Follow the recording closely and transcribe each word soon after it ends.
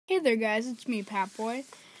Hey there guys, it's me, Patboy,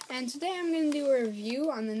 and today I'm going to do a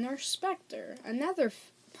review on the Nerf Spectre, another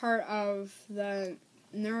part of the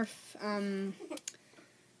Nerf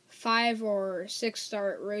 5 or 6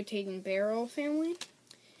 star rotating barrel family.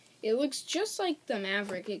 It looks just like the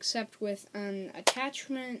Maverick, except with an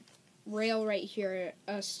attachment rail right here,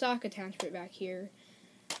 a stock attachment back here,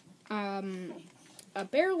 a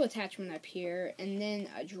barrel attachment up here, and then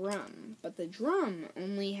a drum. But the drum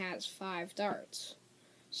only has 5 darts.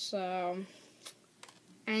 So,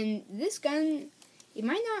 and this gun, it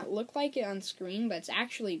might not look like it on screen, but it's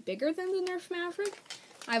actually bigger than the Nerf Maverick.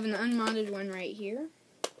 I have an unmodded one right here.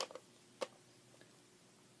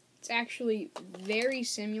 It's actually very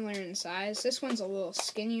similar in size. This one's a little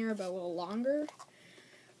skinnier, but a little longer.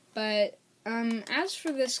 But, as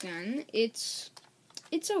for this gun, it's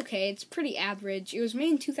okay. It's pretty average. It was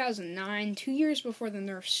made in 2009, 2 years before the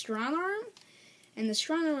Nerf Strong Arm, and the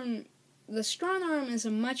Strong Arm is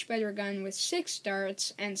a much better gun with 6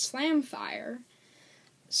 darts and slam fire.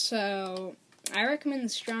 So, I recommend the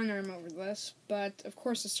Strong Arm over this, but of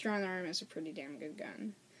course the Strong Arm is a pretty damn good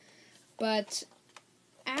gun. But,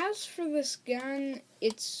 as for this gun,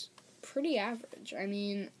 it's pretty average. I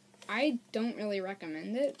mean, I don't really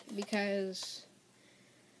recommend it because,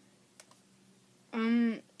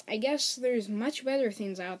 I guess there's much better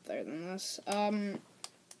things out there than this.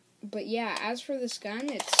 But yeah, as for this gun,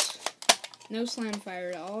 it's no slam fire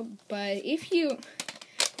at all, but one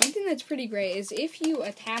thing that's pretty great is if you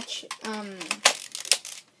attach,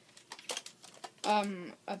 a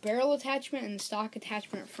barrel attachment and stock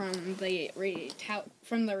attachment from the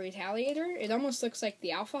Retaliator, it almost looks like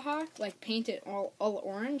the Alpha Hawk, like paint it all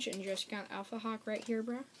orange and just got Alpha Hawk right here,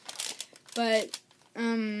 bro. But,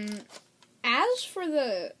 as for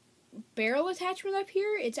the barrel attachment up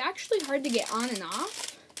here, it's actually hard to get on and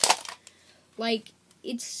off. Like,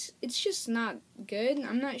 it's just not good.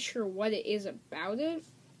 I'm not sure what it is about it.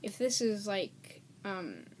 If this is like,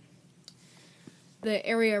 the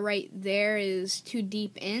area right there is too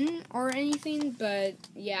deep in or anything, but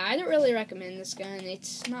yeah, I don't really recommend this gun.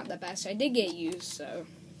 It's not the best. I did get used, so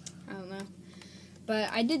I don't know.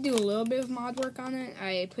 But I did do a little bit of mod work on it.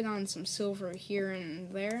 I put on some silver here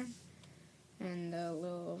and there, and a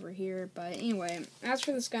little over here. But anyway, as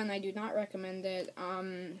for this gun, I do not recommend it.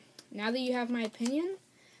 Now that you have my opinion,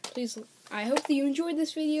 I hope that you enjoyed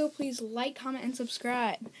this video. Please like, comment, and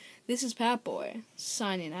subscribe. This is Patboy,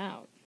 signing out.